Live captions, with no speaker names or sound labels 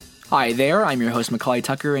Hi there, I'm your host Macaulay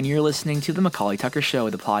Tucker, and you're listening to The Macaulay Tucker Show,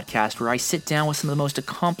 the podcast where I sit down with some of the most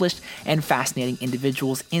accomplished and fascinating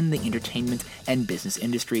individuals in the entertainment and business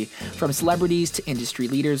industry. From celebrities to industry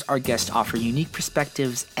leaders, our guests offer unique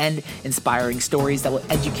perspectives and inspiring stories that will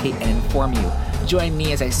educate and inform you. Join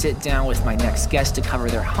me as I sit down with my next guest to cover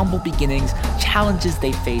their humble beginnings, challenges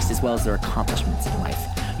they faced, as well as their accomplishments in life.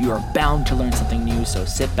 You are bound to learn something new, so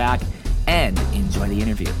sit back and enjoy the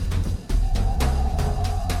interview.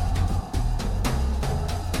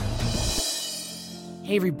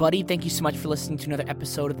 Hey everybody, thank you so much for listening to another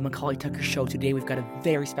episode of the Macaulay Tucker Show. Today we've got a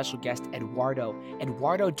very special guest, Eduardo.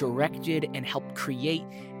 Eduardo directed and helped create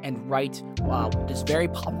and write this very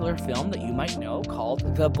popular film that you might know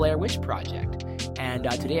called The Blair Witch Project. And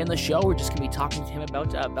today on the show, we're just going to be talking to him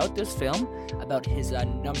about this film, about his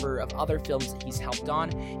number of other films that he's helped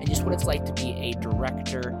on, and just what it's like to be a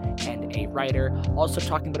director and a writer. Also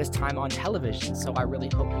talking about his time on television. So I really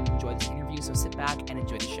hope you enjoy this interview. So sit back and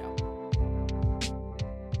enjoy the show.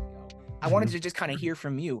 I wanted to just kind of hear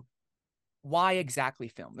from you. Why exactly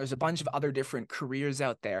film? There's a bunch of other different careers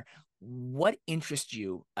out there. What interests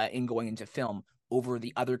you in going into film over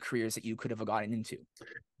the other careers that you could have gotten into?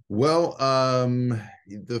 Well,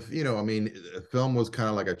 film was kind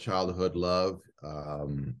of like a childhood love.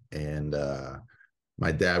 And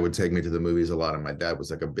my dad would take me to the movies a lot, and my dad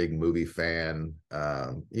was like a big movie fan.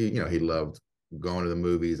 He loved going to the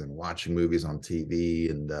movies and watching movies on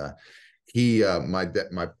TV. And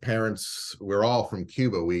my parents, we're all from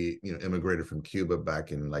Cuba. We immigrated from Cuba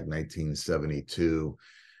back in like 1972,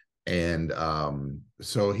 and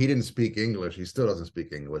so he didn't speak English. He still doesn't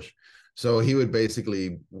speak English. So he would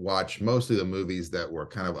basically watch mostly the movies that were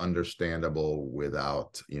kind of understandable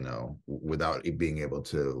without being able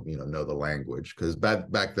to know the language, because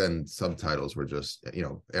back then subtitles were just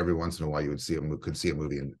every once in a while you could see a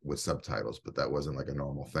movie with subtitles, but that wasn't like a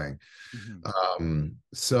normal thing.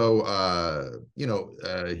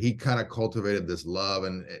 He kind of cultivated this love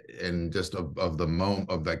and just of the moment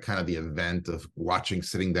of that kind of the event of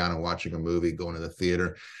sitting down and watching a movie, going to the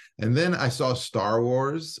theater. And then I saw Star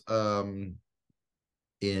Wars in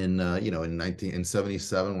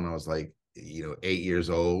 1977 when I was like 8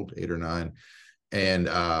 or 9, and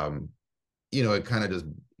it kind of just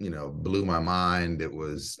blew my mind. It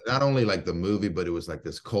was not only like the movie, but it was like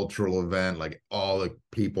this cultural event. Like all the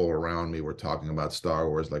people around me were talking about Star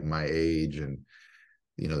Wars, like my age, and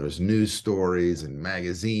there's news stories and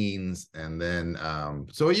magazines. And then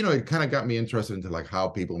it kind of got me interested into like how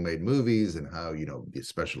people made movies and how the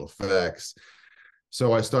special effects.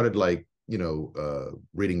 So I started like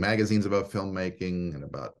reading magazines about filmmaking and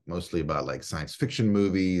mostly about like science fiction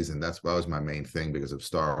movies, and that was my main thing because of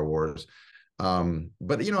Star Wars.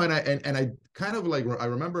 But I kind of like, I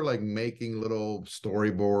remember like making little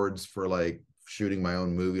storyboards for like shooting my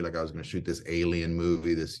own movie. Like I was going to shoot this alien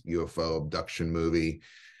movie, this UFO abduction movie.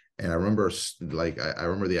 And I remember I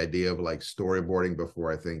remember the idea of like storyboarding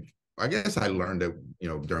before I guess I learned it,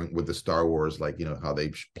 with the Star Wars, like, how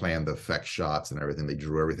they planned the effect shots and everything. They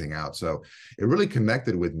drew everything out. So it really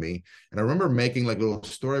connected with me. And I remember making like little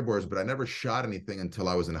storyboards, but I never shot anything until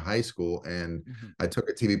I was in high school. And I took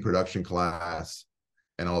a TV production class.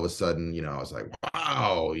 And all of a sudden, I was like,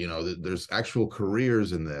 wow, there's actual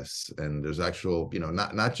careers in this. And there's actual,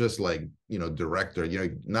 not just like, director,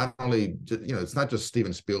 not only, it's not just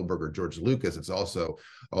Steven Spielberg or George Lucas. It's also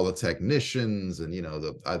all the technicians. And,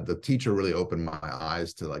 the teacher really opened my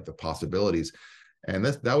eyes to like the possibilities. And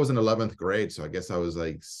that was in 11th grade. So I guess I was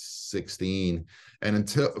like 16. And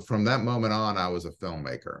from that moment on, I was a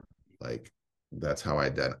filmmaker. Like, that's how I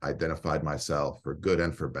identified myself, for good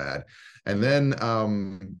and for bad. And then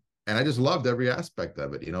and I just loved every aspect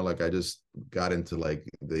of it. Like I just got into like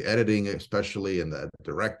the editing, especially, and the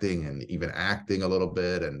directing, and even acting a little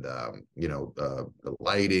bit, and the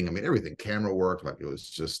lighting. I mean, everything, camera work. Like it was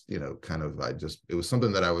just it was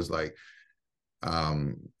something that I was like,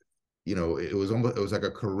 it was like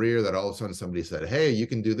a career that all of a sudden somebody said, hey, you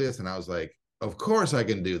can do this. And I was like, of course I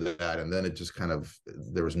can do that. And then it just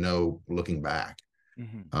there was no looking back.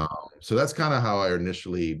 So that's kind of how I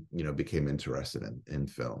initially, became interested in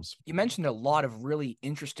films. You mentioned a lot of really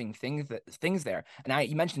interesting things there. And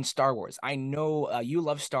you mentioned Star Wars. I know you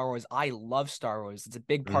love Star Wars. I love Star Wars. It's a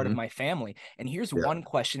big part of my family. And here's one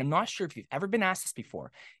question. I'm not sure if you've ever been asked this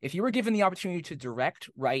before. If you were given the opportunity to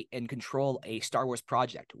direct, write, and control a Star Wars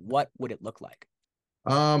project, what would it look like?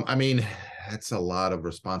 I mean, that's a lot of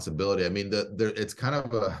responsibility. I mean, it's kind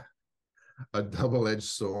of a double-edged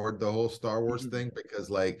sword, the whole Star Wars thing, because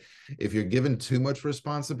like if you're given too much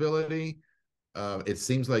responsibility, it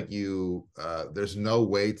seems like there's no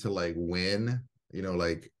way to like win,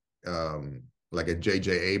 like like a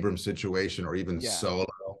J.J. Abrams situation, or even Yeah. Solo.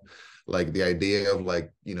 Like the idea of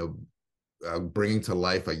like, bringing to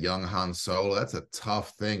life a young Han Solo, that's a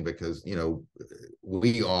tough thing, because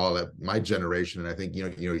we all at my generation, and I think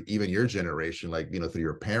even your generation, like through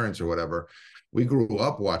your parents or whatever, we grew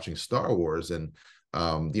up watching Star Wars, and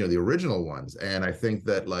the original ones. And I think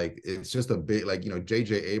that like it's just a big, like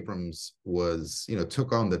J.J. Abrams was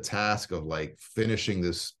took on the task of like finishing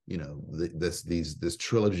this this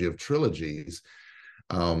trilogy of trilogies.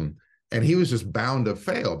 And he was just bound to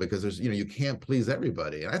fail, because there's you can't please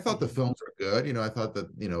everybody. And I thought the films were good. I thought that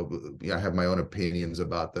I have my own opinions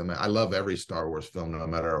about them. I love every Star Wars film, no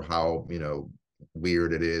matter how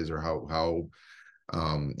weird it is, or how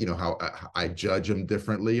how I judge them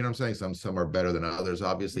differently. I'm saying? Some are better than others,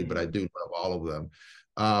 obviously, but I do love all of them.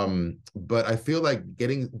 But I feel like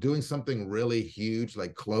doing something really huge,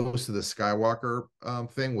 like close to the Skywalker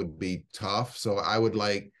thing, would be tough. So I would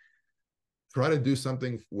like try to do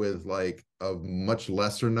something with like a much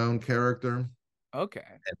lesser known character. Okay.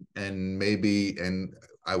 And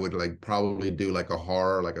I would like probably do like a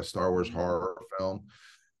horror, like a Star Wars horror film.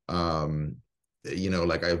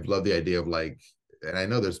 Like I love the idea of like, and I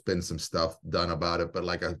know there's been some stuff done about it, but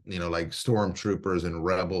like like stormtroopers and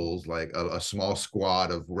rebels, like a small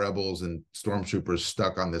squad of rebels and stormtroopers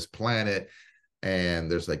stuck on this planet, and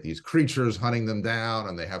there's like these creatures hunting them down,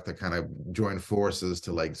 and they have to kind of join forces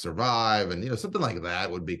to like survive, and something like that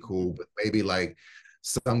would be cool. But maybe like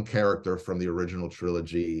some character from the original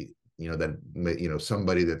trilogy, that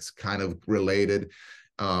somebody that's kind of related.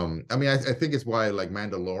 I mean, I think it's why like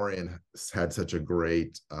Mandalorian had such a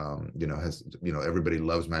great everybody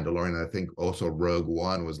loves Mandalorian. And I think also Rogue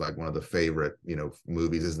One was like one of the favorite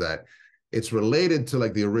movies, is that it's related to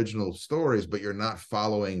like the original stories, but you're not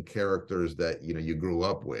following characters that you grew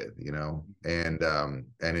up with, and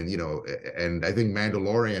and I think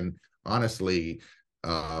Mandalorian, honestly,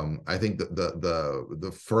 I think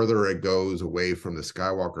the further it goes away from the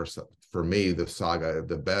Skywalker, for me, the saga,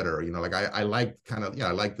 the better. Like I like kind of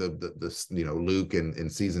I like the Luke in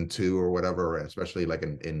season 2 or whatever, especially like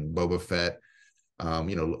in Boba Fett.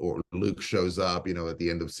 Or Luke shows up at the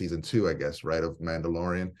end of season 2, I guess, right, of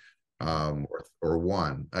Mandalorian. Or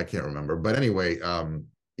 1, I can't remember, but anyway,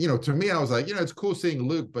 to me, I was like, it's cool seeing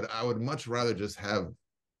Luke, but I would much rather just have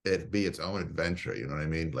it be its own adventure, you know what I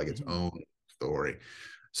mean, like its own story.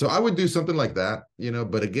 So I would do something like that,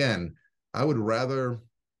 but again, I would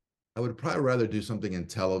probably rather do something in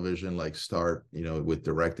television, like start with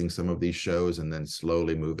directing some of these shows, and then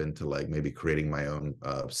slowly move into like maybe creating my own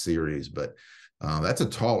series. But that's a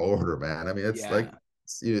tall order, man. I mean, it's like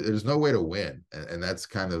there's no way to win, and that's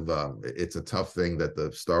kind of it's a tough thing that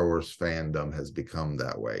the Star Wars fandom has become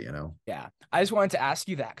that way. Yeah, I just wanted to ask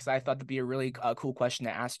you that because I thought that'd be a really cool question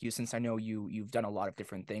to ask you, since I know you've done a lot of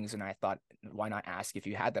different things, and I thought, why not ask, if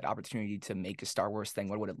you had that opportunity to make a Star Wars thing,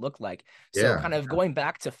 what would it look like? So kind of going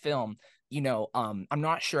back to film, I'm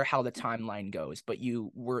not sure how the timeline goes, but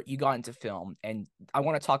you got into film, and I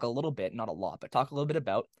want to talk a little bit, not a lot, but talk a little bit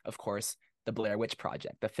about, of course, the Blair Witch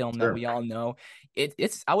Project, the film that we all know.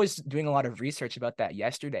 I was doing a lot of research about that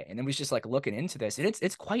yesterday, and then was just like looking into this, and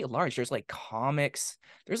it's quite large. There's like comics,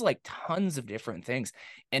 there's like tons of different things.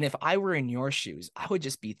 And if I were in your shoes, I would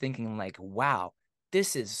just be thinking like, wow,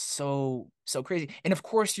 this is so crazy. And of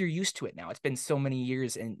course you're used to it now. It's been so many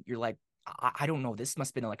years, and you're like, I don't know. This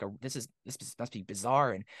must have been like this must be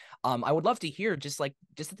bizarre. And I would love to hear just at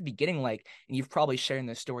the beginning, like, and you've probably shared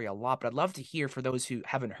this story a lot, but I'd love to hear, for those who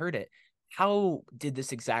haven't heard it, how did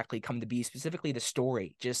this exactly come to be, specifically the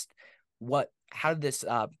story? Just how did this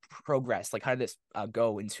progress? Like, how did this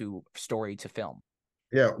go into story to film?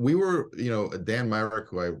 Yeah, we were, Dan Myrick,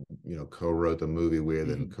 who I, co-wrote the movie with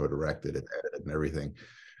and co-directed and edited and everything.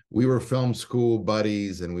 We were film school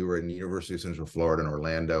buddies, and we were in the University of Central Florida in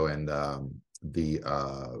Orlando, and we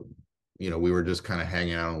were just kind of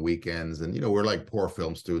hanging out on weekends, and we're like poor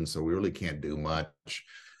film students, so we really can't do much.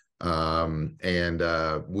 We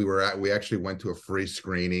actually went to a free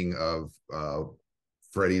screening of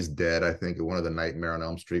Freddy's Dead, I think, one of the Nightmare on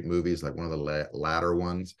Elm Street movies, like one of the latter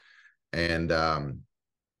ones. And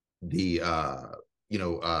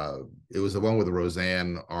it was the one with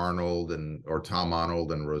Roseanne Arnold or Tom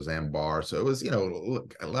Arnold and Roseanne Barr. So it was,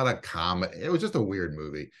 a lot of comedy. It was just a weird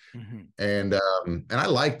movie. And I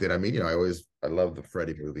liked it. I mean, I love the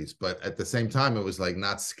Freddy movies, but at the same time, it was like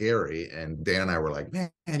not scary. And Dan and I were like,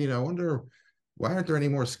 man, I wonder, why aren't there any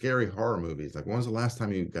more scary horror movies? Like, when was the last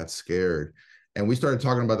time you got scared? And we started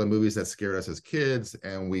talking about the movies that scared us as kids,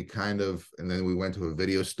 and then we went to a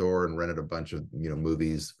video store and rented a bunch of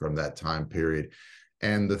movies from that time period.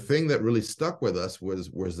 And the thing that really stuck with us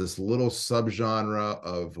was this little subgenre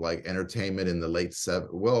of like entertainment in the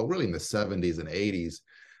really in the 70s and 80s,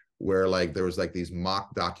 where like there was like these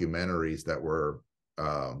mock documentaries that were,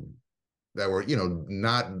 you know,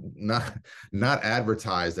 not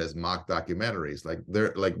advertised as mock documentaries. Like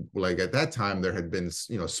they're like at that time there had been,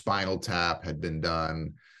 you know, Spinal Tap had been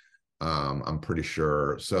done, I'm pretty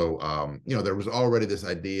sure. So you know, there was already this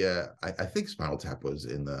idea. I think Spinal Tap was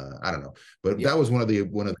in the, I don't know, but that was one of the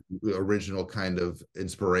original kind of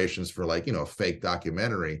inspirations for like, you know, a fake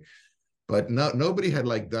documentary. But nobody had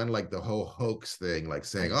like done like the whole hoax thing, like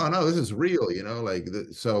saying, oh no, this is real, you know, like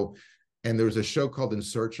so. And there was a show called In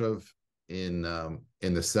Search of in the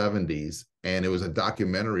 70s, and it was a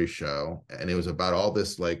documentary show, and it was about all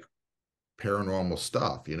this like paranormal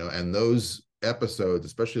stuff, you know, and those episodes,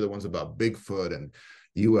 especially the ones about Bigfoot and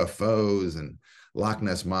UFOs and Loch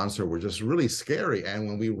Ness Monster, were just really scary. And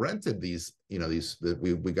when we rented these, you know,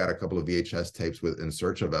 we got a couple of VHS tapes with In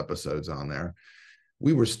Search of episodes on there,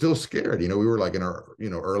 we were still scared. You know, we were like in our, you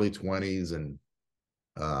know, early 20s, and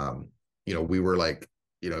you know, we were like,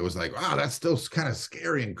 you know, it was like, wow, that's still kind of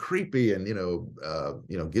scary and creepy, and you know,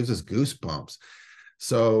 gives us goosebumps.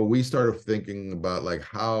 So we started thinking about like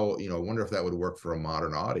how, you know, I wonder if that would work for a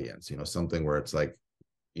modern audience, you know, something where it's like,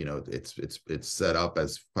 you know, it's set up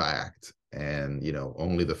as fact, and you know,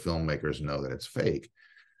 only the filmmakers know that it's fake.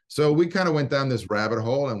 So we kind of went down this rabbit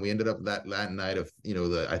hole, and we ended up that night of, you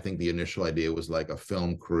know, I think the initial idea was like a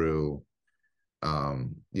film crew,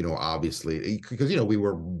 you know, obviously because, you know, we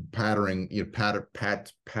were patterning, you know,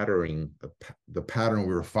 patterning the pattern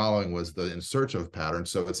we were following was the In Search of pattern.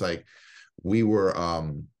 So it's like we were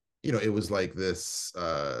you know, it was like this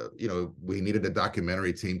you know, we needed a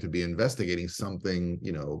documentary team to be investigating something,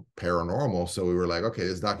 you know, paranormal. So we were like, okay,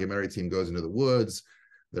 this documentary team goes into the woods,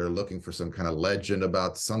 they're looking for some kind of legend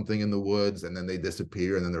about something in the woods, and then they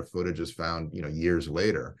disappear, and then their footage is found, you know, years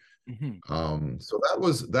later. So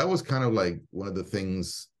that was kind of like one of the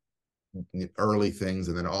things, early things.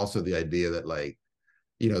 And then also the idea that like,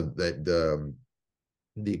 you know, that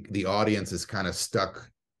the audience is kind of stuck,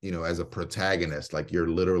 you know, as a protagonist, like you're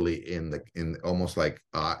literally in almost like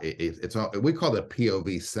it's we call it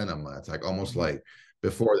POV cinema. It's like almost like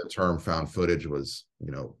before the term found footage was,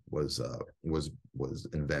 you know, was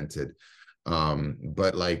invented.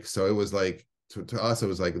 But like, so it was like, to us, it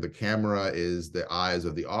was like the camera is the eyes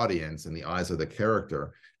of the audience and the eyes of the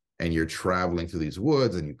character, and you're traveling through these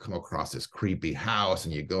woods, and you come across this creepy house,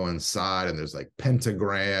 and you go inside, and there's like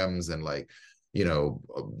pentagrams, and like, you know,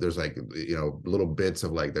 there's like, you know, little bits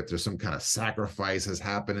of like that there's some kind of sacrifice has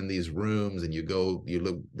happened in these rooms, and you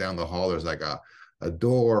look down the hall, there's like a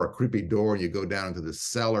door, a creepy door, and you go down into the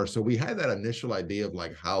cellar. So we had that initial idea of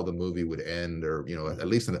like how the movie would end, or, you know, at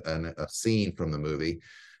least a scene from the movie.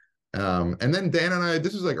 And then Dan and I,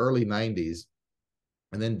 this was like early 90s.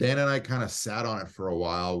 And then Dan and I kind of sat on it for a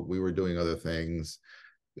while. We were doing other things,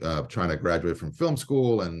 trying to graduate from film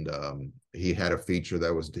school. And he had a feature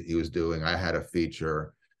he was doing. I had a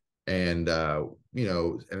feature. And, you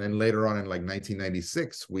know, and then later on in like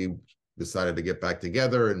 1996, we decided to get back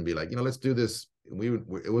together and be like, you know, let's do this.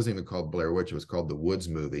 It wasn't even called Blair Witch. It was called The Woods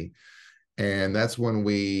Movie. And that's when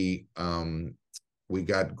we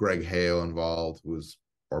got Greg Hale involved, who was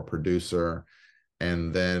our producer.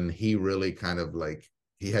 And then he really kind of like,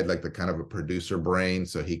 he had like the kind of a producer brain.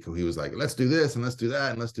 So he was like, let's do this and let's do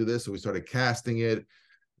that and let's do this. So we started casting it.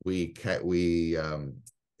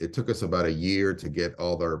 It took us about a year to get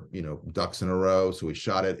all their, you know, ducks in a row. So we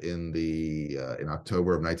shot it in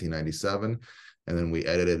October of 1997. And then we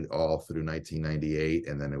edited all through 1998.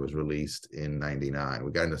 And then it was released in 99.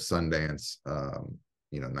 We got into Sundance,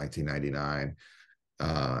 you know, 1999.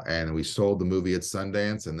 And we sold the movie at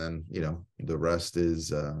Sundance, and then, you know, the rest is,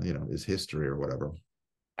 you know, is history or whatever.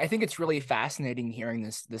 I think it's really fascinating hearing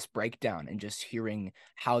this breakdown and just hearing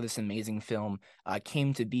how this amazing film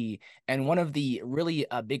came to be. And one of the really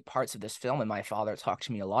big parts of this film, and my father talked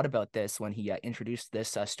to me a lot about this when he introduced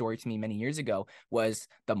this story to me many years ago, was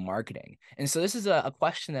the marketing. And so this is a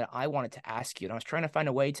question that I wanted to ask you, and I was trying to find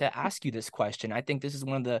a way to ask you this question. I think this is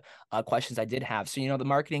one of the questions I did have. So, you know, the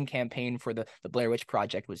marketing campaign for the Blair Witch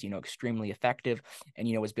Project was, you know, extremely effective, and,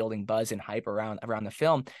 you know, was building buzz and hype around the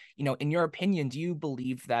film. You know, in your opinion, do you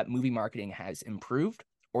believe that movie marketing has improved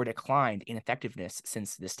or declined in effectiveness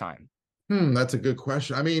since this time? That's a good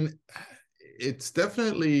question. I mean, it's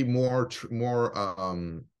definitely more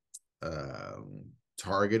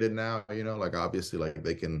targeted now, you know, like obviously like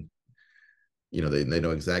they can, you know, they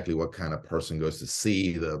know exactly what kind of person goes to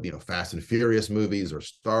see the, you know, Fast and Furious movies or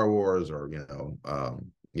Star Wars or, you know,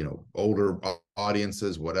 older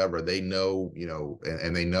audiences, whatever, they know,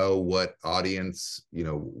 and they know what audience,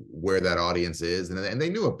 where that audience is. And they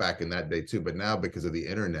knew it back in that day too. But now, because of the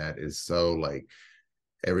internet, is so like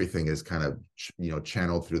everything is kind of,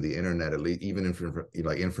 channeled through the internet, at least, even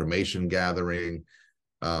like information gathering,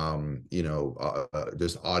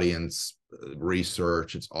 just audience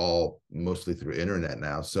research. It's all mostly through internet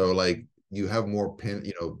now. So like you have more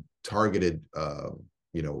targeted,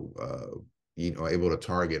 able to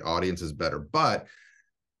target audiences better. But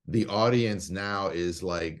the audience now is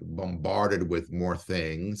like bombarded with more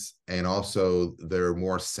things, and also they're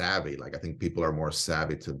more savvy. Like I think people are more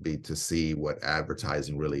savvy to see what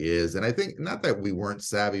advertising really is. And I think, not that we weren't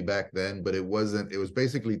savvy back then, but it was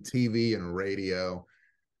basically TV and radio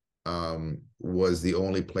was the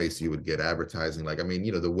only place you would get advertising. Like, I mean,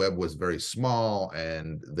 the web was very small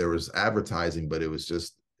and there was advertising, but it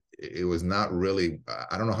was not really,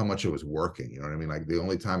 I don't know how much it was working. You know what I mean? Like the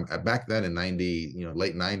only time back then in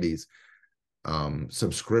late 90s,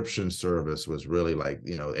 subscription service was really like,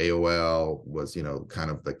 AOL was,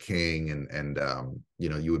 kind of the king, and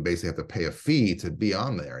you would basically have to pay a fee to be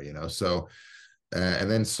on there, so,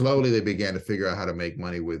 and then slowly they began to figure out how to make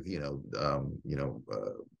money with,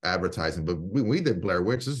 advertising. But we did Blair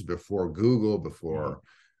Witch. This is before Google, before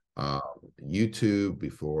YouTube,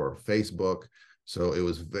 before Facebook. So it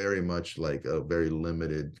was very much like a very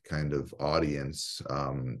limited kind of audience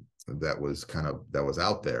that was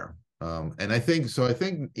out there. And I think,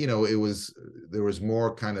 there was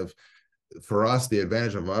more kind of, for us, the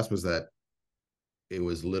advantage of us was that it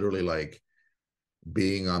was literally like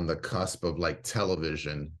being on the cusp of like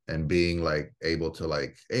television, and being like able to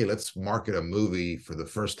like, hey, let's market a movie for the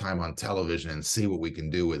first time on television and see what we can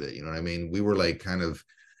do with it. You know what I mean? We were like kind of,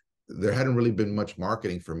 there hadn't really been much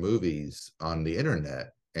marketing for movies on the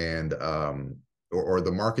internet, and or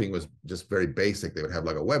the marketing was just very basic. They would have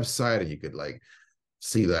like a website, and you could like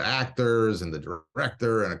see the actors and the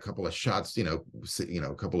director and a couple of shots, a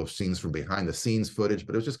couple of scenes from behind the scenes footage,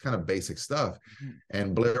 but it was just kind of basic stuff. Mm-hmm.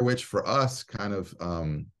 And Blair Witch for us kind of,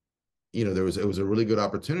 it was a really good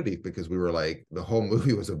opportunity, because we were like, the whole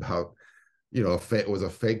movie was about, it was a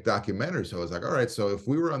fake documentary. So I was like, all right, so if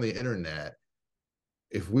we were on the internet,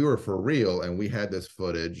 if we were for real and we had this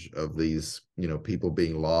footage of these, people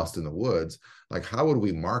being lost in the woods, like how would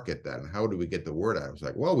we market that? And how would we get the word out? I was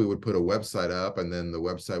like, well, we would put a website up, and then the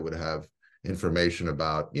website would have information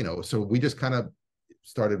about, so we just kind of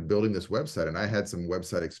started building this website, and I had some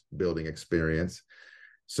website building experience.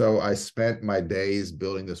 So I spent my days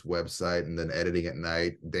building this website and then editing at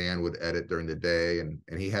night. Dan would edit during the day, and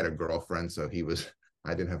he had a girlfriend. So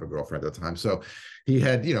I didn't have a girlfriend at the time. So he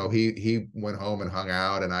had, he went home and hung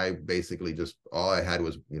out, and I basically all I had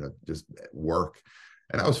was, just work,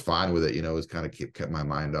 and I was fine with it. It was kind of kept my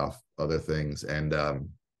mind off other things, and,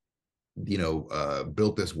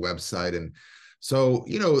 built this website. And so,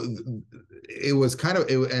 it was kind of,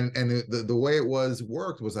 the way it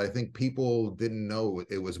worked was, I think people didn't know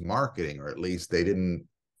it was marketing, or at least they didn't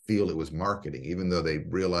feel it was marketing, even though they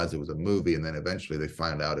realized it was a movie. And then eventually they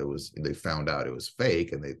found out it was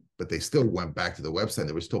fake, but they still went back to the website.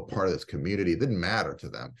 They were still part of this community. It didn't matter to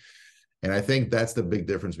them. And I think that's the big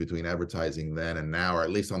difference between advertising then and now, or at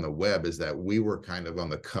least on the web, is that we were kind of on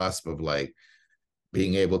the cusp of like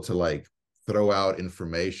being able to like throw out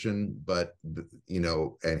information, but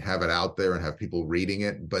and have it out there and have people reading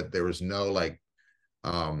it. But there was no like,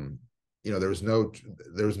 there was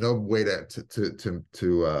no way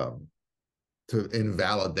to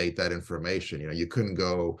invalidate that information. You couldn't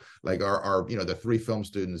go like our the 3 film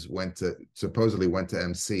students supposedly went to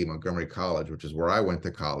MC, Montgomery College, which is where I went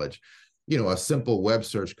to college. A simple web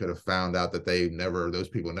search could have found out that those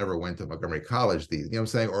people never went to Montgomery College. You know what I'm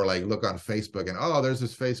saying? Or like look on Facebook and, oh, there's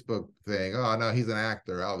this Facebook thing. Oh no, he's an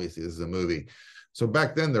actor. Obviously this is a movie. So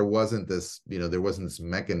back then there wasn't this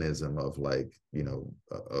mechanism of like,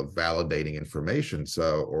 of validating information.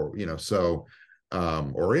 So, or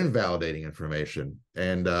invalidating information.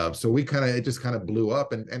 And so it just kind of blew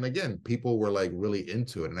up. And again, people were like really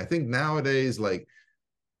into it. And I think nowadays, like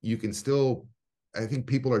I think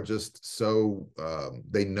people are just so,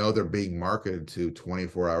 they know they're being marketed to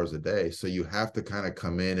 24 hours a day. So you have to kind of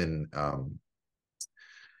come in and,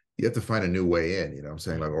 you have to find a new way in, what I'm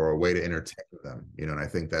saying, like, or a way to entertain them, and I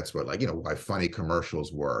think that's what, like, why funny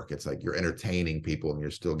commercials work. It's like you're entertaining people and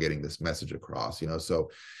you're still getting this message across,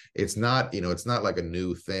 so it's not, it's not like a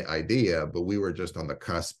new idea, but we were just on the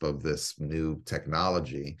cusp of this new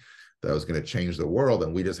technology that was going to change the world.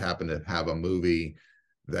 And we just happened to have a movie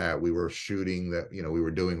that we were shooting that, we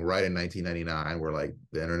were doing right in 1999, where like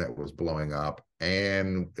the internet was blowing up.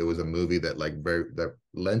 And it was a movie that that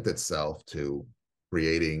lent itself to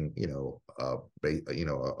creating,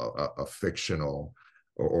 a fictional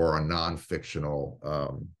or a non-fictional,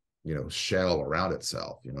 shell around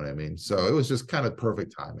itself. You know what I mean? So it was just kind of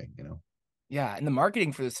perfect timing, Yeah, and the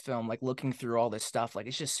marketing for this film, like looking through all this stuff, like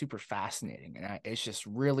it's just super fascinating, and it's just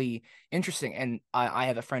really interesting. And I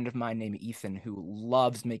have a friend of mine named Ethan who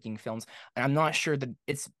loves making films, and I'm not sure that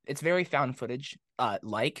it's very found footage,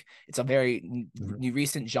 like it's a very new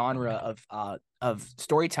recent genre of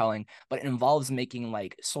storytelling, but it involves making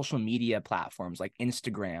like social media platforms like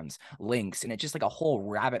Instagrams, links, and it's just like a whole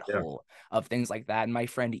rabbit Yeah. hole of things like that. And my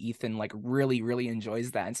friend Ethan like really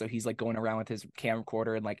enjoys that, and so he's like going around with his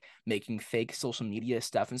camcorder and like making fake social media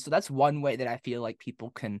stuff. And so that's one way that I feel like people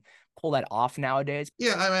can pull that off nowadays.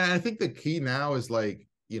 Yeah, I mean, I think the key now is like,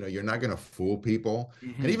 you're not going to fool people.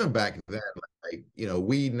 And Mm-hmm. even back then, like,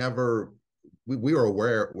 we were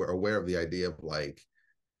aware of the idea of like,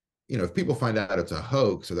 if people find out it's a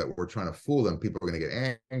hoax or that we're trying to fool them, people are going to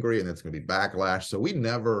get angry and it's going to be backlash. So we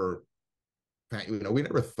never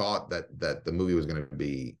thought that the movie was going to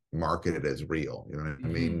be marketed as real. You know what I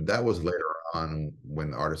Mm-hmm. mean? That was later on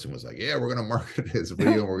when the artisan was like, yeah, we're going to market it as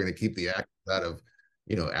real and we're going to keep the actors out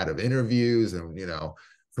of interviews and,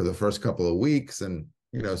 for the first couple of weeks. And,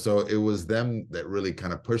 so it was them that really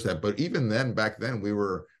kind of pushed that. But even then, back then, we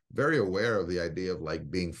were very aware of the idea of like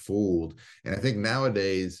being fooled. And I think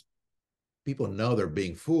nowadays, people know they're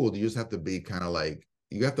being fooled. You just have to be kind of like,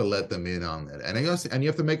 you have to let them in on it. And you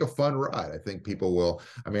have to make a fun ride. I think people will,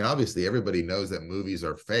 I mean, obviously everybody knows that movies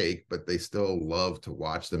are fake, but they still love to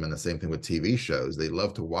watch them. And the same thing with TV shows. They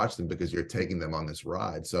love to watch them because you're taking them on this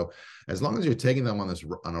ride. So as long as you're taking them on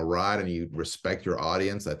a ride and you respect your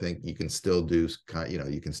audience, I think you can still do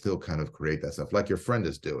you can still kind of create that stuff like your friend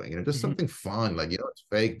is doing, just Mm-hmm. something fun, like, it's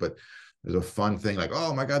fake, but there's a fun thing like,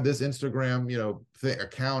 oh my God, this Instagram,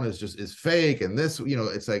 account is fake. And this,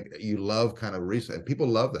 it's like, you love kind of research, and people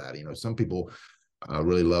love that. Some people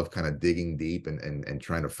really love kind of digging deep and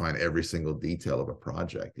trying to find every single detail of a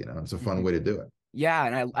project. It's a fun Mm-hmm. way to do it. Yeah,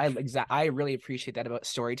 and I really appreciate that about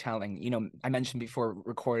storytelling. I mentioned before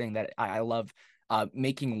recording that I love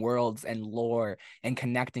making worlds and lore and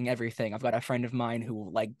connecting everything. I've got a friend of mine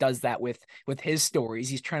who like does that with his stories.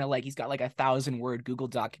 He's trying to like he's got like 1,000 word Google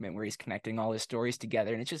document where he's connecting all his stories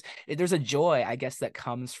together, and it's just there's a joy, I guess, that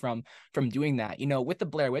comes from doing that. With the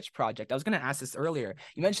Blair Witch Project, I was going to ask this earlier.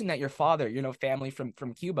 You mentioned that your father, family from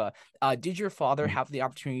Cuba. Did your father have the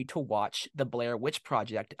opportunity to watch the Blair Witch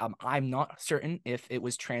Project? I'm not certain if it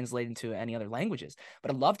was translated into any other languages,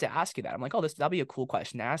 but I'd love to ask you that. I'm like, oh, that'd be a cool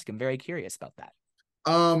question to ask. I'm very curious about that.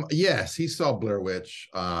 Yes, he saw Blair Witch.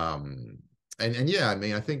 And yeah, I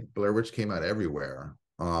mean, I think Blair Witch came out everywhere.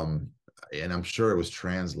 And I'm sure it was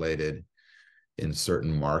translated in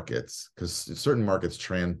certain markets because certain markets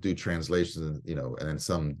do translations, and then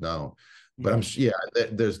some don't. But Mm-hmm. yeah,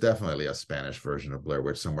 there's definitely a Spanish version of Blair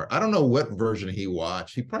Witch somewhere. I don't know what version he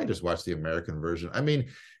watched. He probably just watched the American version. I mean,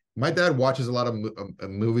 my dad watches a lot of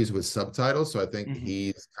movies with subtitles, so I think Mm-hmm.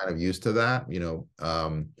 he's kind of used to that.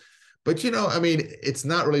 But I mean, it's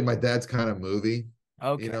not really my dad's kind of movie. You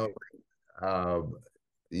Okay. know, um,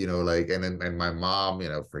 like, and my mom,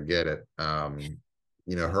 forget it.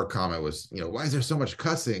 Her comment was, why is there so much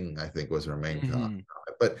cussing? I think was her main comment.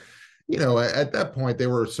 Mm-hmm. But at that point, they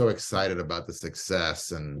were so excited about the success,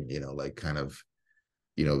 and like kind of,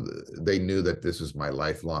 they knew that this was my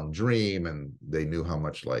lifelong dream, and they knew how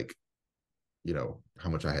much how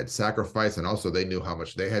much I had sacrificed, and also they knew how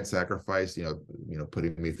much they had sacrificed,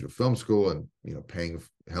 putting me through film school and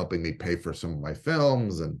helping me pay for some of my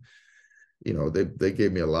films, and they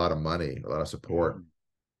gave me a lot of money, a lot of support. Mm-hmm.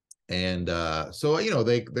 And so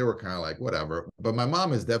they were kind of like whatever. But my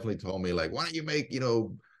mom has definitely told me like, why don't you make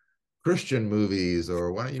Christian movies,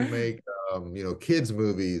 or why don't you make kids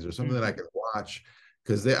movies or something that I Mm-hmm. could watch,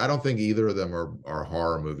 because I don't think either of them are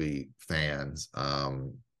horror movie fans.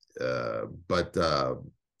 But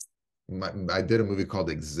I did a movie called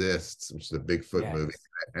Exists, which is a Bigfoot movie,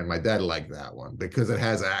 Yes. and my dad liked that one because it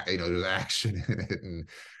has there's action in it, and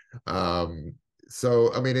um,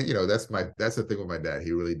 so I mean, that's the thing with my dad.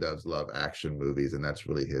 He really does love action movies, and that's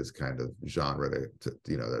really his kind of genre,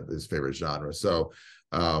 his favorite genre. So,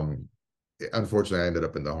 unfortunately, I ended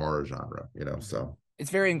up in the horror genre, Mhm. so. It's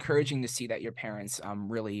very encouraging to see that your parents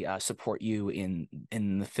really support you in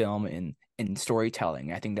the film and in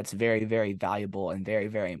storytelling. I think that's very valuable and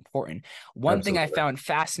very important. One thing I Absolutely. found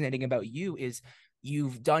fascinating about you is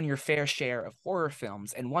you've done your fair share of horror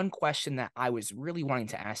films. And one question that I was really wanting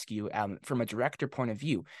to ask you from a director point of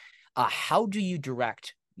view, how do you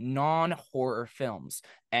direct non-horror films?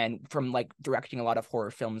 And from like directing a lot of horror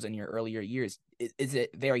films in your earlier years, is it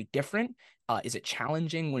very different? Is it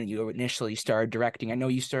challenging when you initially started directing? I know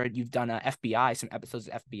you've done FBI, some episodes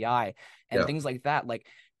of FBI and Yeah. things like that. Like,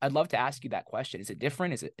 I'd love to ask you that question. Is it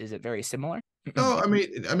different? Is it very similar? No, I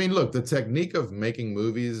mean, look, the technique of making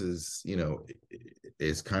movies is,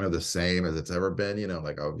 is kind of the same as it's ever been.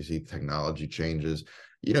 Like obviously technology changes.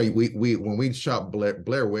 We when we shot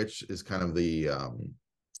Blair Witch is kind of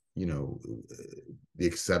you know, the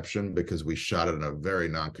exception because we shot it in a very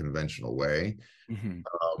non-conventional way. Mm-hmm.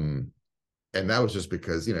 Um, and that was just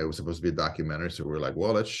because it was supposed to be a documentary, so we were like,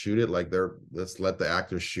 well, let's shoot it like let's let the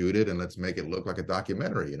actors shoot it and let's make it look like a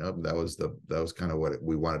documentary. That was kind of what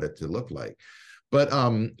we wanted it to look like. But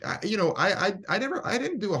I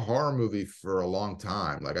didn't do a horror movie for a long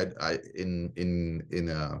time. Like I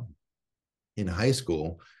in high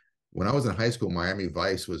school, when I was in high school, Miami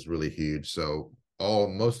Vice was really huge. So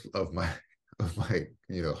most of my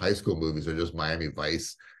high school movies are just Miami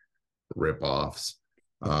Vice ripoffs.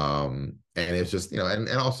 And it's just, and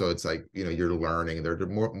also it's like, you're learning, there are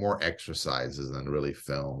more exercises than really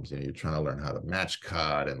films. You're trying to learn how to match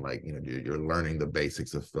cut and like, you're learning the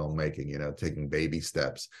basics of filmmaking, taking baby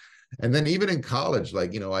steps. And then even in college,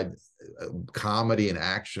 like, comedy and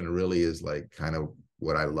action really is like kind of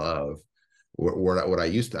what I love. What I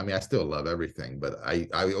used to, I mean, I still love everything, but I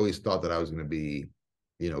always thought that I was going to be,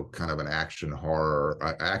 kind of an action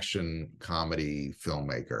comedy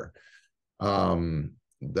filmmaker.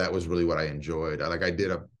 That was really what I enjoyed.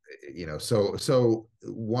 So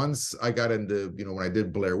once I got into, when I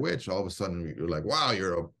did Blair Witch, all of a sudden you're like, wow,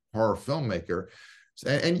 you're a horror filmmaker.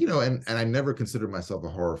 And I never considered myself a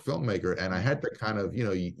horror filmmaker. And I had to kind of,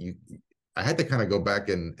 I had to kind of go back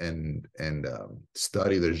and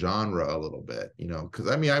study the genre a little bit, because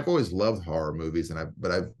I mean, I've always loved horror movies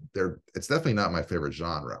it's definitely not my favorite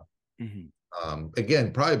genre. Mm-hmm.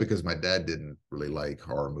 Again, probably because my dad didn't really like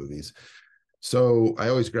horror movies. So I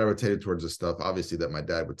always gravitated towards the stuff, obviously, that my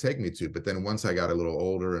dad would take me to. But then once I got a little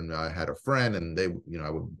older and I had a friend and I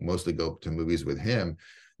would mostly go to movies with him,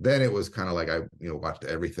 then it was kind of like I, watched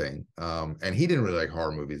everything. And he didn't really like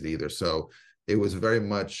horror movies either. So it was very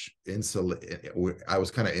much I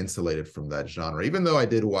was kind of insulated from that genre, even though I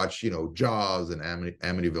did watch, Jaws and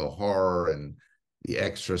Amityville Horror and The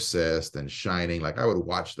Exorcist and Shining. Like I would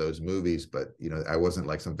watch those movies, but, I wasn't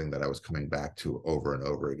like something that I was coming back to over and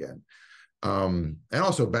over again. And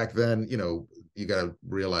also back then, you got to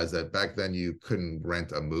realize that back then you couldn't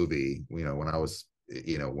rent a movie. When I was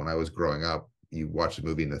growing up, you watched a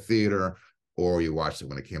movie in the theater or you watched it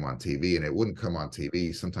when it came on TV, and it wouldn't come on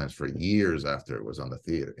TV sometimes for years after it was in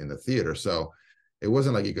the theater. So it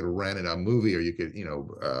wasn't like you could rent a movie or you could,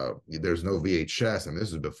 there's no VHS. I mean,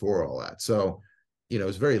 this is before all that. So,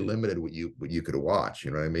 it's very limited what you could watch,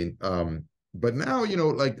 you know what I mean? But now,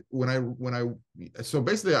 like so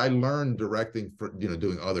basically I learned directing for,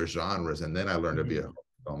 doing other genres, and then I learned to be a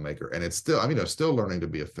filmmaker, and it's still, still learning to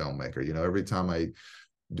be a filmmaker. Every time I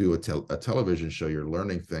do a television show, you're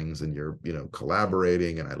learning things and you're,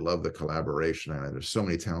 collaborating, and I love the collaboration. And there's so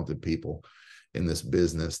many talented people in this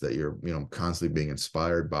business that you're, constantly being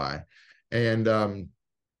inspired by. And,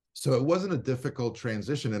 so it wasn't a difficult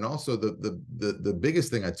transition. And also the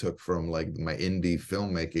biggest thing I took from like my indie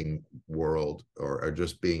filmmaking world or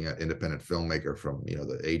just being an independent filmmaker from,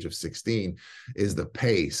 the age of 16 is the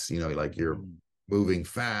pace, like you're moving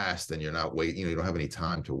fast and you're not you don't have any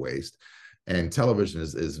time to waste. And television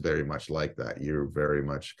is very much like that. You're very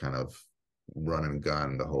much kind of run and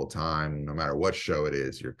gun the whole time. No matter what show it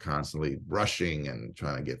is, you're constantly rushing and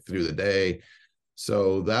trying to get through the day.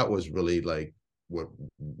 So that was really like what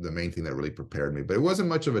the main thing that really prepared me. But it wasn't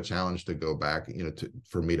much of a challenge to go back,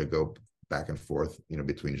 for me to go back and forth,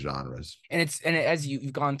 between genres. And as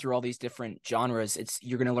you've gone through all these different genres,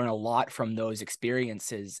 you're going to learn a lot from those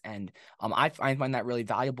experiences. And I find that really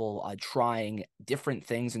valuable, trying different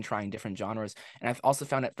things and trying different genres. And I've also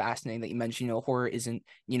found it fascinating that you mentioned, horror isn't,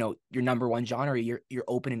 your number one genre. You're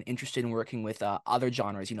open and interested in working with other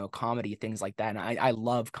genres, comedy, things like that. And I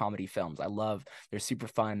love comedy films. They're super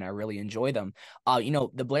fun. I really enjoy them.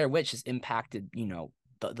 The Blair Witch has impacted,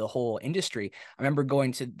 the whole industry. I remember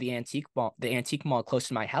going to the antique mall close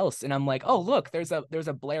to my house, and I'm like, oh look, there's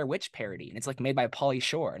a Blair Witch parody, and it's like made by Pauly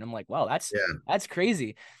Shore, and I'm like, wow, that's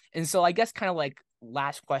crazy. And so I guess kind of like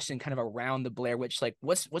last question, kind of around the Blair Witch, like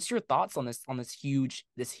what's your thoughts on this huge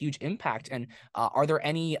impact, and are there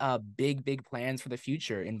any big plans for the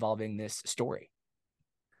future involving this story?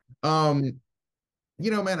 Man,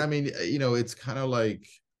 I mean, it's kind of like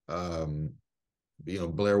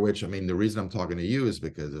Blair Witch. I mean, the reason I'm talking to you is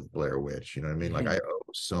because of Blair Witch. You know what I mean? Like I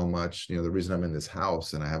owe so much. The reason I'm in this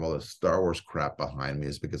house and I have all this Star Wars crap behind me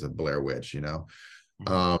is because of Blair Witch.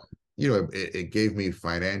 it gave me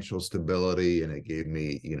financial stability, and it gave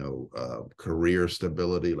me, career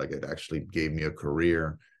stability. Like, it actually gave me a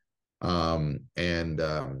career. And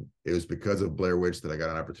it was because of Blair Witch that I got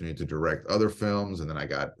an opportunity to direct other films, and then I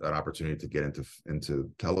got an opportunity to get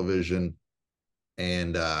into television.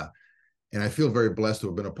 And I feel very blessed to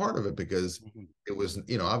have been a part of it, because it was,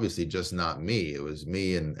 obviously just not me. It was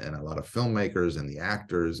me and a lot of filmmakers and the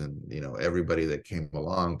actors and, everybody that came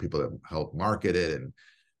along, people that helped market it, and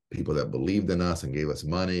people that believed in us and gave us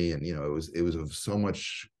money. And, it was of so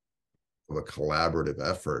much of a collaborative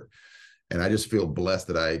effort. And I just feel blessed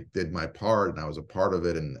that I did my part and I was a part of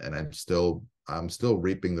it. And I'm still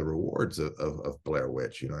reaping the rewards of Blair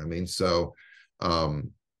Witch. You know what I mean? So,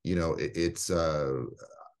 it's, and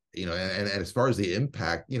as far as the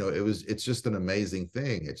impact, it's just an amazing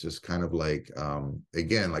thing. It's just kind of like,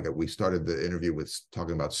 again, like we started the interview with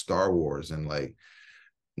talking about Star Wars, and like,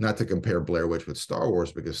 not to compare Blair Witch with Star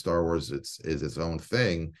Wars, because Star Wars is its own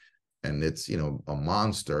thing, and it's, a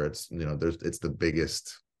monster. It's, it's the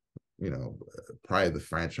biggest, probably the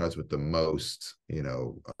franchise with the most,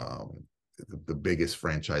 the biggest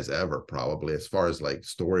franchise ever, probably, as far as like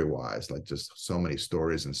story wise, like just so many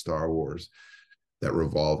stories in Star Wars that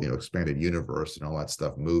revolve, expanded universe and all that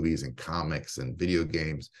stuff, movies and comics and video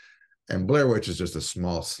games. And Blair Witch is just a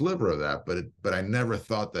small sliver of that. But I never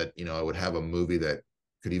thought that, I would have a movie that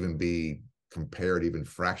could even be compared even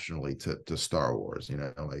fractionally to Star Wars.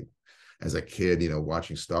 Like, as a kid,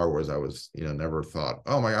 watching Star Wars, I was, never thought,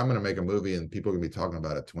 oh my, I'm going to make a movie and people are going to be talking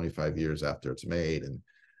about it 25 years after it's made. And,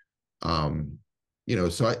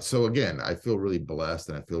 so again, I feel really blessed,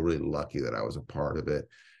 and I feel really lucky that I was a part of it.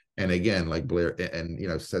 And again, like Blair, and,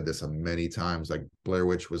 I've said this many times, like Blair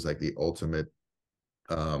Witch was like the ultimate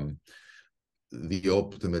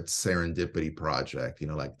serendipity project.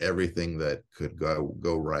 Like everything that could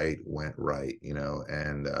go right went right.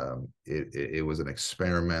 And it was an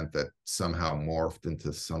experiment that somehow morphed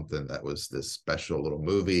into something that was this special little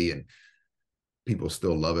movie, and people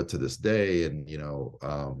still love it to this day. And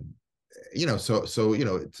so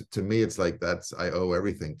to me, it's like, I owe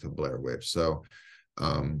everything to Blair Witch. So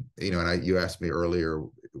and you asked me earlier,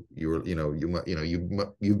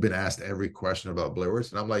 you've been asked every question about Blair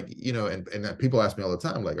Witch, and I'm like, and people ask me all the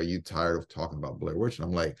time, like, are you tired of talking about Blair Witch? And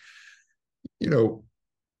I'm like,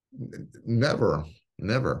 never,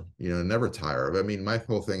 never tire. I mean, my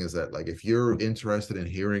whole thing is that, like, if you're interested in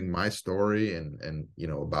hearing my story and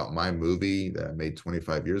about my movie that I made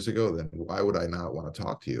 25 years ago, then why would I not want to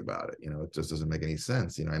talk to you about it? It just doesn't make any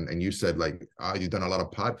sense. And you said, like, oh, you've done a lot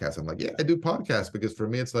of podcasts. I'm like, yeah, I do podcasts, because for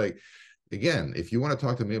me, it's like, again, if you want to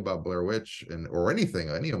talk to me about Blair Witch or anything,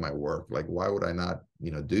 any of my work, like, why would I not,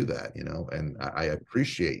 do that? And I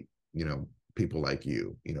appreciate, people like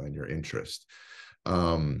you, and your interest.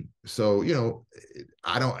 So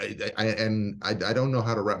I don't know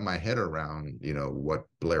how to wrap my head around what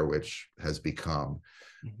Blair Witch has become.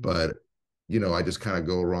 But I just kind of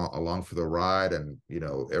go along for the ride. And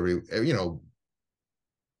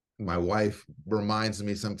my wife reminds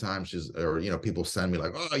me sometimes, people send me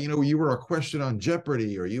like, oh, you were a question on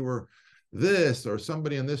Jeopardy, or you were this, or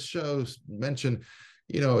somebody on this show mentioned,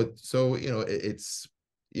 so it's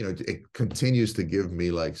it continues to give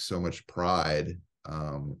me like so much pride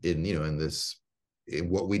in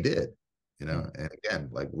what we did, and again,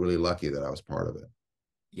 like, really lucky that I was part of it.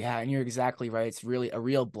 Yeah, and you're exactly right. It's really a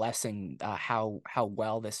real blessing how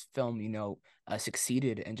well this film,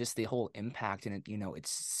 succeeded, and just the whole impact. And it,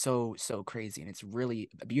 it's so crazy, and it's really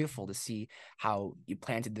beautiful to see how you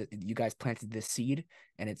guys planted this seed,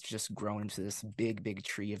 and it's just grown into this big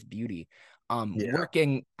tree of beauty. Yeah.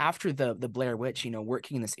 Working after the Blair Witch,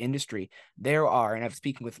 working in this industry, there are, and I've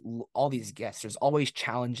speaking with all these guests, there's always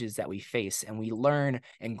challenges that we face, and we learn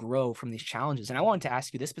and grow from these challenges. And I wanted to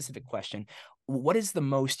ask you this specific question: what is the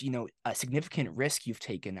most, significant risk you've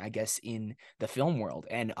taken, I guess, in the film world,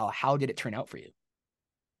 and how did it turn out for you?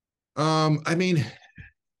 I mean,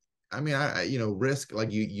 risk,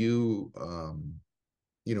 like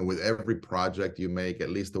with every project you make, at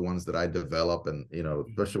least the ones that I develop, and,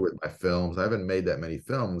 especially with my films, I haven't made that many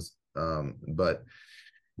films. But,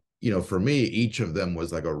 for me, each of them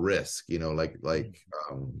was like a risk, I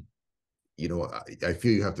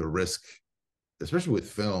feel you have to risk, especially with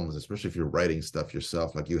films, especially if you're writing stuff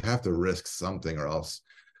yourself, like, you have to risk something, or else,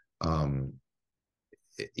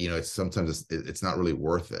 it's sometimes it's not really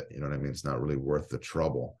worth it. You know what I mean? It's not really worth the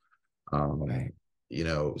trouble. Right.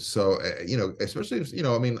 So, especially if,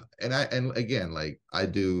 I mean, and again, like, I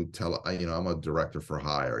do I'm a director for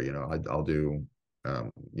hire, I'll do, I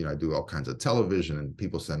do all kinds of television, and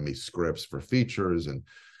people send me scripts for features, and,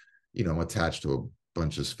 I'm attached to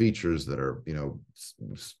bunch of features that are,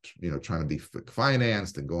 trying to be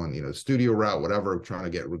financed and going, studio route, whatever, trying to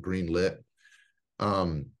get green lit.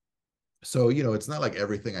 So, it's not like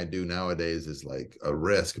everything I do nowadays is like a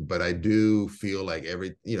risk, but I do feel like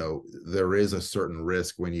there is a certain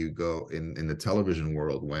risk when you go in the television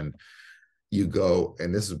world, when you go,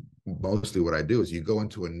 and this is mostly what I do, is you go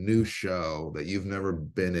into a new show that you've never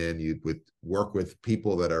been in, you would work with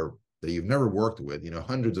people that you've never worked with,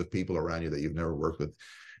 hundreds of people around you that you've never worked with.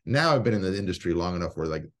 Now I've been in the industry long enough where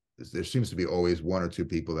like there seems to be always one or two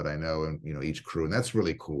people that I know, and each crew, and that's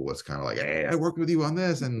really cool. It's kind of like, hey, I worked with you on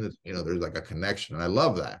this, and there's like a connection, and I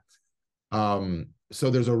love that. So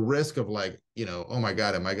there's a risk of like, oh my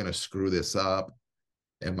God, am I going to screw this up?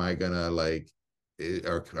 Am I going to like,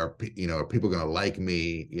 are people going to like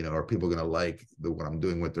me? Are people going to like what I'm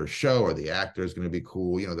doing with their show? Or the actor is going to be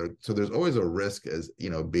cool? So there's always a risk as,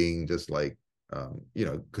 being just like,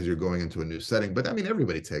 because you're going into a new setting. But I mean,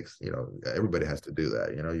 everybody everybody has to do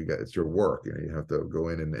that. It's your work. You have to go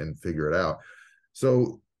in and figure it out.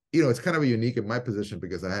 So, it's kind of unique in my position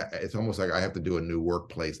because it's almost like I have to do a new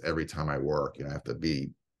workplace every time I work. I have to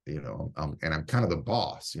be, and I'm kind of the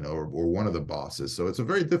boss, or one of the bosses. So it's a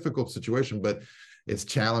very difficult situation, but it's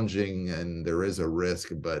challenging and there is a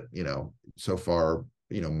risk. But, so far,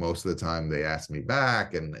 most of the time they ask me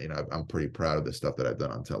back, and I'm pretty proud of the stuff that I've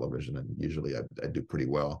done on television, and usually I do pretty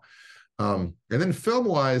well. And then film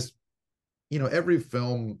wise, every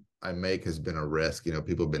film I make has been a risk.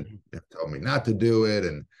 People have been telling me not to do it,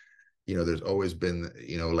 and there's always been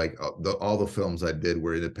like all the films I did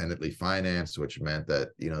were independently financed, which meant that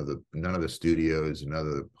none of the studios, none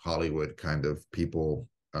of the Hollywood kind of people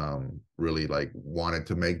really like wanted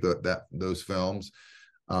to make those films.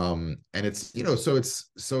 And it's,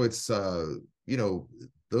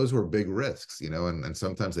 those were big risks, and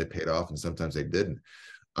sometimes they paid off and sometimes they didn't.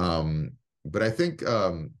 But I think,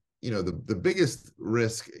 the biggest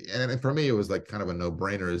risk, and for me, it was like kind of a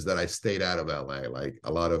no-brainer, is that I stayed out of LA. Like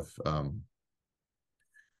a lot of,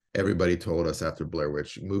 everybody told us after Blair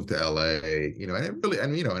Witch, move to LA, and it really,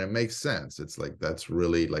 and it makes sense. It's like, that's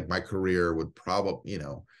really like my career would probably,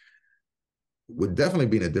 would definitely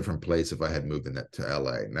be in a different place if I had moved to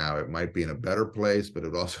LA. Now it might be in a better place, but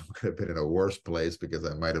it also might have been in a worse place because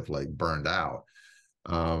I might have like burned out.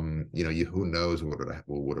 Who knows what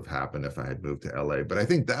would have happened if I had moved to LA. But I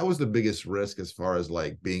think that was the biggest risk as far as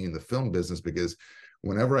like being in the film business, because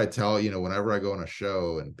whenever I whenever I go on a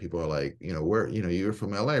show and people are like, where, you're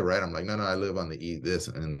from LA, right? I'm like, no, I live on the this,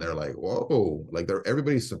 and they're like, whoa, like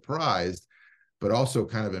everybody's surprised, but also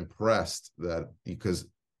kind of impressed that, because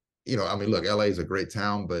I mean, look, LA is a great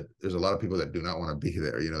town, but there's a lot of people that do not want to be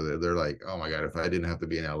there. They're like, oh my God, if I didn't have to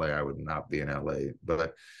be in LA, I would not be in LA.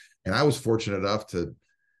 And I was fortunate enough to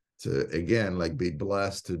again, like, be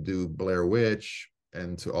blessed to do Blair Witch,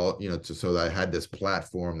 and to all, so that I had this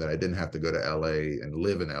platform that I didn't have to go to LA and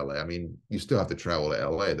live in LA. I mean, you still have to travel to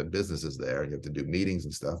LA. The business is there, and you have to do meetings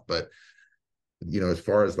and stuff. But, as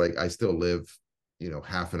far as like, I still live,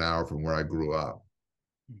 half an hour from where I grew up,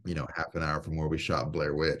 half an hour from where we shot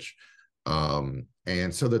Blair Witch. And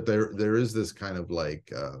so that there is this kind of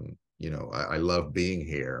like, I love being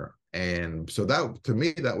here. And so that, to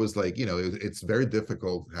me, that was like, it's very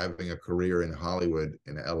difficult having a career in Hollywood,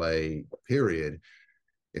 in LA, period.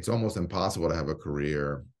 It's almost impossible to have a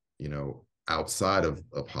career, outside of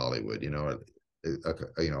Hollywood,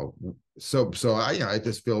 so I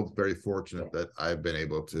just feel very fortunate that I've been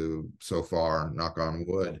able to, so far, knock on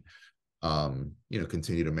wood,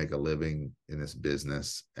 continue to make a living in this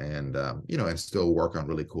business, and and still work on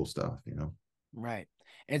really cool stuff. Right.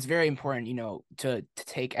 And it's very important, to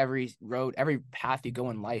take every road, every path you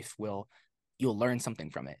go in life, you'll learn something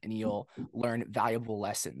from it, and you'll learn valuable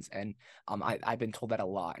lessons. And I've been told that a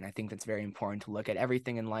lot. And I think that's very important, to look at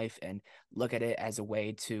everything in life and look at it as a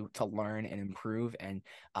way to learn and improve and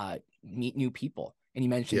meet new people. And you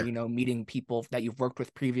mentioned, meeting people that you've worked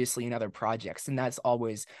with previously in other projects. And that's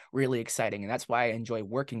always really exciting. And that's why I enjoy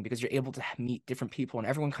working, because you're able to meet different people, and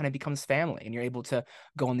everyone kind of becomes family, and you're able to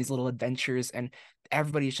go on these little adventures, and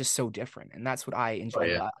everybody is just so different. And that's what I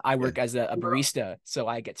enjoy. I work as a barista, so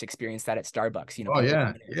I get to experience that at Starbucks, Oh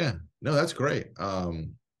yeah. Yeah. No, that's great.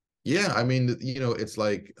 Yeah, I mean, it's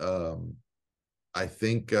like, I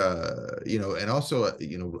think, and also,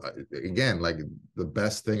 again, like, the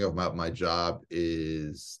best thing about my job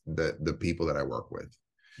is the people that I work with,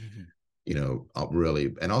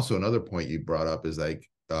 really. And also, another point you brought up is like,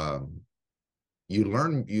 you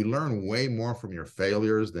learn way more from your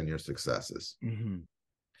failures than your successes.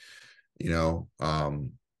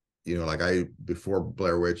 Like, before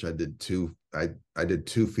Blair Witch, I did two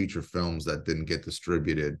feature films that didn't get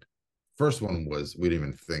distributed first one was, we didn't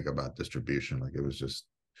even think about distribution. Like it was just,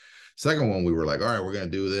 second one, we were like, all right, we're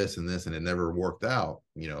going to do this and this, and it never worked out,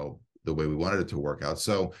 the way we wanted it to work out.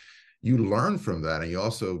 So you learn from that, and you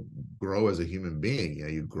also grow as a human being.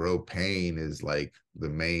 You grow. Pain is like the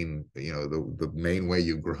main, the main way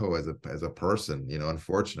you grow as a person.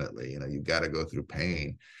 Unfortunately, you got to go through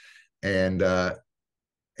pain, and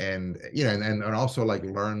and also like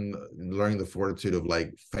learning the fortitude of like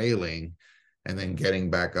failing, and then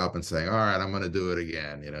getting back up and saying, all right, I'm going to do it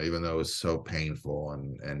again, even though it's so painful.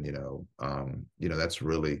 And that's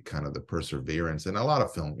really kind of the perseverance. And a lot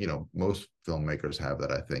of most filmmakers have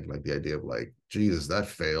that, I think, like the idea of like, Jesus, that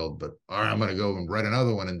failed, but all right, I'm going to go and write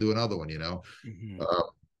another one and do another one, Mm-hmm.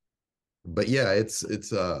 but yeah, it's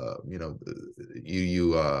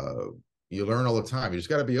you learn all the time. You just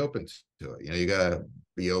got to be open to it. You got to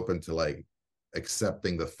be open to like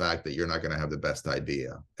accepting the fact that you're not going to have the best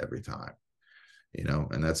idea every time.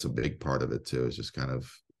 And that's a big part of it too, is just kind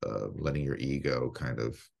of letting your ego kind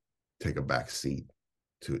of take a back seat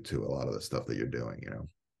to a lot of the stuff that you're doing.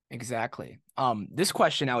 Exactly. This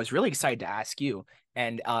question I was really excited to ask you,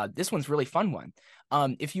 and this one's a really fun one.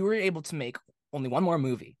 If you were able to make only one more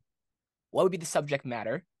movie, what would be the subject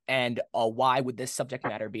matter, and why would this subject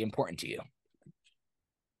matter be important to you?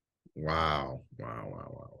 Wow.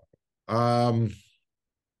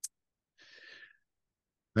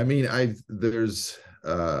 I mean, there's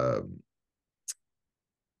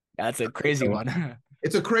That's a crazy one.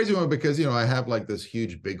 it's a crazy one because I have like this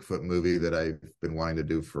huge Bigfoot movie that I've been wanting to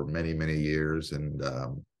do for many, many years, and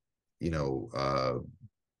you know uh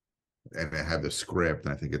and I have the script,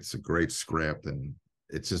 and I think it's a great script, and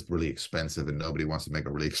it's just really expensive, and nobody wants to make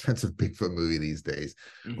a really expensive Bigfoot movie these days,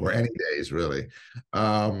 or Mm-hmm. any days really.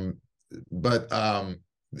 um but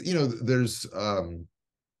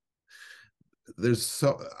there's so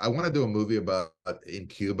I want to do a movie about in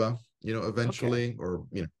Cuba, Okay. eventually, or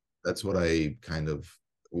that's what I kind of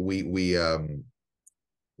we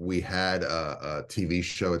had a TV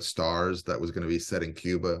show at Stars that was going to be set in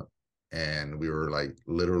Cuba, and we were like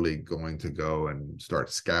literally going to go and start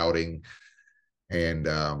scouting, and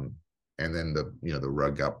then the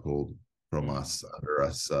rug got pulled from Mm-hmm. us under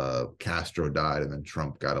us. Castro died, and then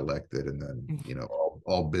Trump got elected, and then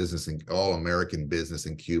all business and all American business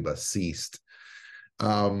in Cuba ceased.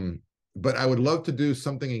 um but I would love to do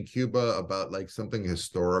something in Cuba about like something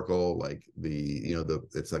historical, like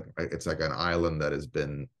it's like an island that has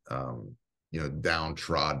been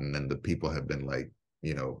downtrodden, and the people have been like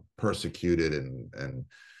persecuted and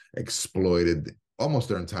exploited almost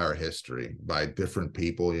their entire history by different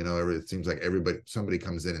people. It seems like somebody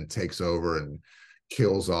comes in and takes over and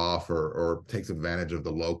kills off or takes advantage of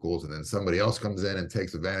the locals, and then somebody else comes in and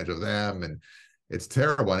takes advantage of them, and it's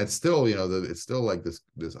terrible. And it's still it's still like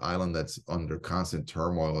this island that's under constant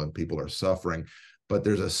turmoil, and people are suffering, but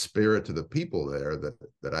there's a spirit to the people there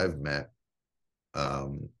that I've met,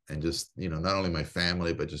 and just not only my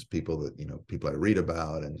family, but just people that people I read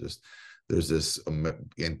about, and just there's this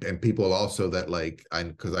and people also that like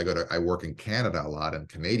because I work in Canada a lot,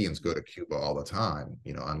 and Canadians go to Cuba all the time,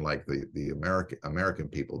 unlike the American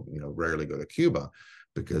people rarely go to Cuba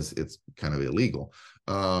because it's kind of illegal.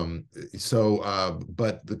 But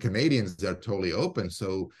the Canadians are totally open.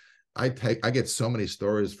 So I get so many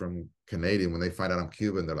stories from Canadian when they find out I'm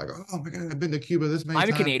Cuban. They're like, oh my God, I've been to Cuba this many I'm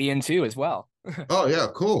a times. Canadian too, as well. Oh yeah,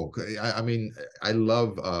 cool. I mean, I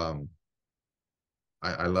love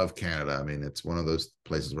I love Canada. I mean, it's one of those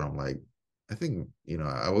places where I'm like, I think,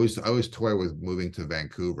 I always toy with moving to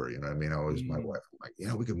Vancouver. You know what I mean? I always, my Mm. wife, I'm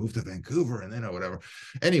like, we could move to Vancouver and then or whatever.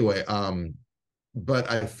 Anyway,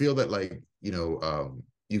 but I feel that like,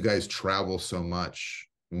 you guys travel so much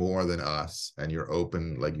more than us, and you're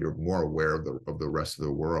open, like you're more aware of the rest of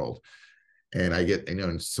the world. And I get,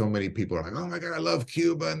 and so many people are like, oh my God, I love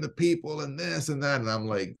Cuba and the people and this and that. And I'm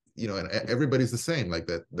like, and everybody's the same, like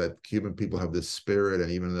that Cuban people have this spirit.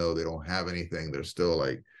 And even though they don't have anything, they're still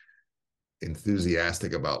like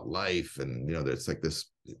enthusiastic about life. And, there's like this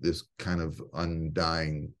kind of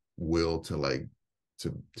undying will to like,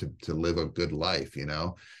 to live a good life.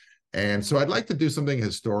 And so I'd like to do something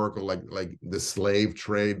historical, like the slave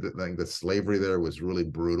trade. Like the slavery there was really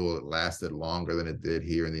brutal. It lasted longer than it did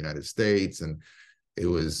here in the United States, and it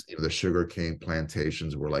was the sugarcane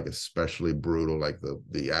plantations were like especially brutal. Like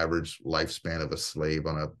the average lifespan of a slave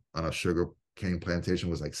on a sugarcane plantation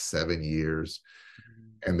was like 7 years,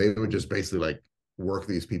 and they would just basically like work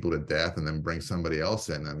these people to death and then bring somebody else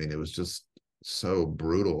in. I mean, it was just so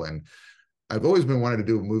brutal. And I've always been wanting to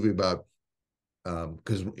do a movie about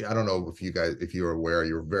because I don't know if you're aware,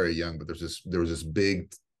 you're very young, but there was this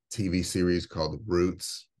big TV series called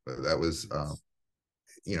Roots that was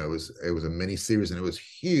it was a mini series and it was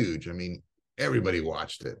huge. I mean, everybody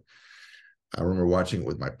watched it. I remember watching it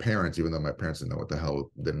with my parents, even though my parents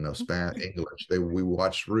didn't know Spanish, English. We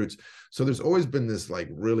watched Roots. So there's always been this like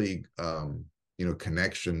really,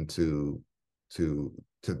 connection to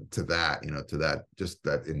that, to that, just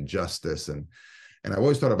that injustice. And I've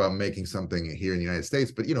always thought about making something here in the United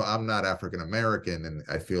States, but, I'm not African American. And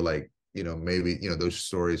I feel like, maybe, those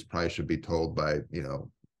stories probably should be told by,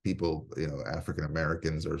 people, African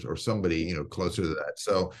Americans or somebody, closer to that.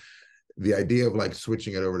 So the idea of like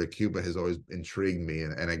switching it over to Cuba has always intrigued me.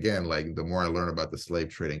 And again, like the more I learn about the slave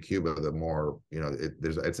trade in Cuba, the more,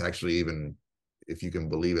 it's actually, even if you can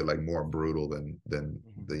believe it, like more brutal than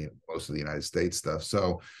the most of the United States stuff.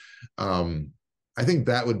 So I think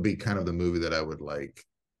that would be kind of the movie that I would like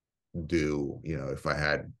do, if I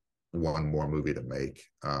had one more movie to make.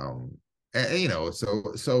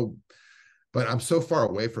 But I'm so far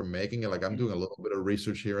away from making it. Like I'm doing a little bit of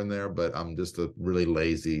research here and there, but I'm just a really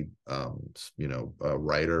lazy,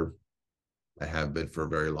 writer. I have been for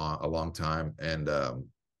a long time. And,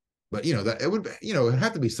 but that it would, it'd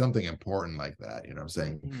have to be something important like that. You know what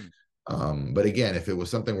I'm saying? But again, if it was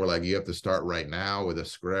something where like you have to start right now with a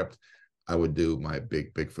script, I would do my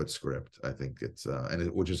Bigfoot script. I think it's,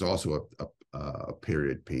 which is also a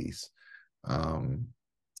period piece.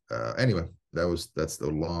 Anyway, that's the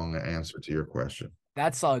long answer to your question.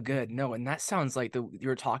 That's all good. No, and that sounds like you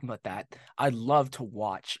were talking about that. I'd love to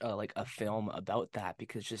watch like a film about that,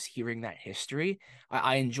 because just hearing that history,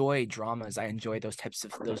 I enjoy dramas. I enjoy those types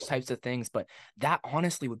of things, but that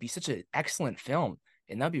honestly would be such an excellent film,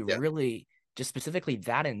 and that'd be really just specifically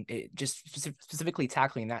that, and specifically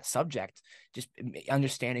tackling that subject, just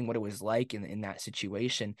understanding what it was like in that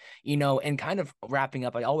situation, and kind of wrapping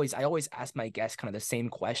up. I always ask my guests kind of the same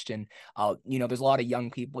question. There's a lot of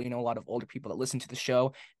young people, a lot of older people that listen to the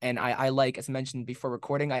show, and I like, as mentioned before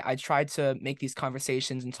recording, I try to make these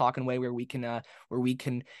conversations and talk in a way where we can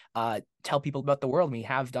tell people about the world. And we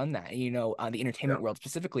have done that, the entertainment world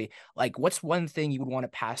specifically. Like, what's one thing you would want to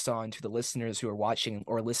pass on to the listeners who are watching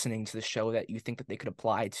or listening to the show that you think that they could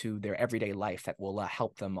apply to their everyday life that will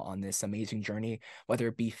help them on this amazing journey, whether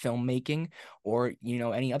it be filmmaking or,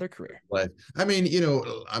 any other career? I mean,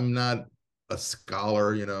 I'm not a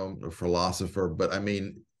scholar, a philosopher, but I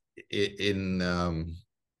mean, I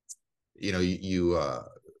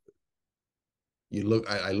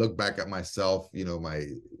look back at myself,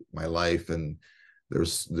 my life, and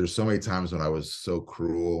there's so many times when I was so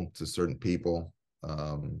cruel to certain people,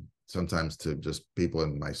 sometimes to just people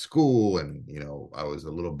in my school, and I was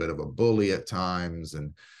a little bit of a bully at times,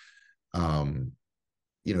 and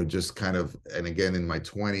just kind of, and again in my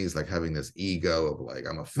 20s, like having this ego of like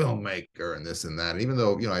I'm a filmmaker and this and that, and even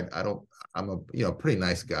though I'm a pretty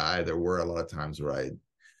nice guy, there were a lot of times where I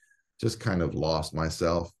just kind of lost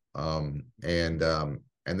myself. And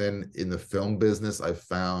then in the film business, I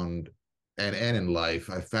found, and in life,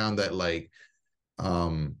 I found that like,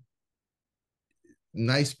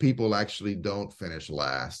 nice people actually don't finish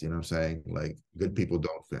last. You know what I'm saying? Like good people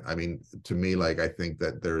don't. I mean, to me, like I think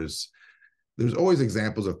that there's always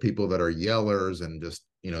examples of people that are yellers and just,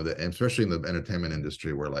 especially in the entertainment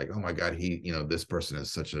industry, where like, oh my God, this person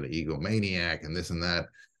is such an egomaniac and this and that.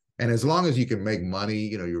 And as long as you can make money,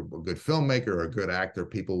 you're a good filmmaker or a good actor,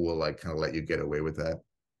 people will like kind of let you get away with that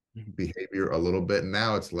behavior a little bit.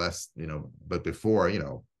 Now it's less, but before,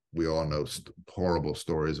 we all know horrible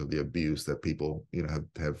stories of the abuse that people,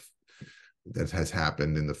 have that has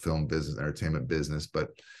happened in the film business, entertainment business. But,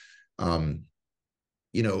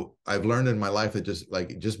 I've learned in my life that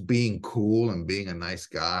just being cool and being a nice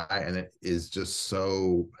guy, and it is just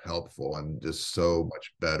so helpful and just so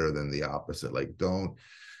much better than the opposite.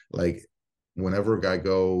 Like whenever I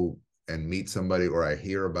go and meet somebody, or I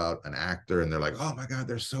hear about an actor and they're like, oh my God,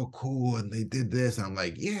 they're so cool and they did this, and I'm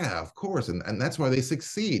like, yeah, of course, and that's why they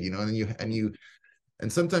succeed,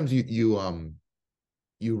 and sometimes you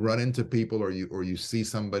run into people, or you see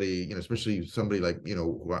somebody, especially somebody like,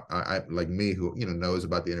 I like me, who knows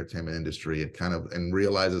about the entertainment industry, and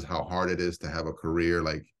realizes how hard it is to have a career.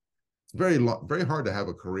 Like it's very hard to have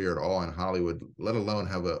a career at all in Hollywood, let alone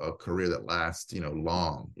have a career that lasts,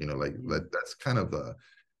 long, that's kind of the,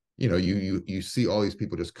 you see all these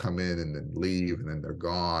people just come in and then leave, and then they're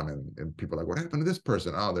gone, and people are like, what happened to this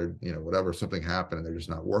person? Oh, they're, whatever, something happened and they're just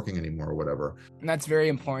not working anymore or whatever. And that's very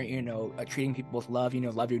important, treating people with love,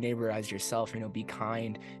 love your neighbor as yourself, be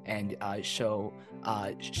kind, and show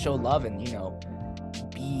love, and,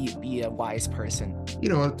 be a wise person.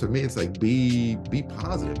 To me, it's like, be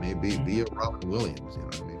positive, maybe be a Robin Williams,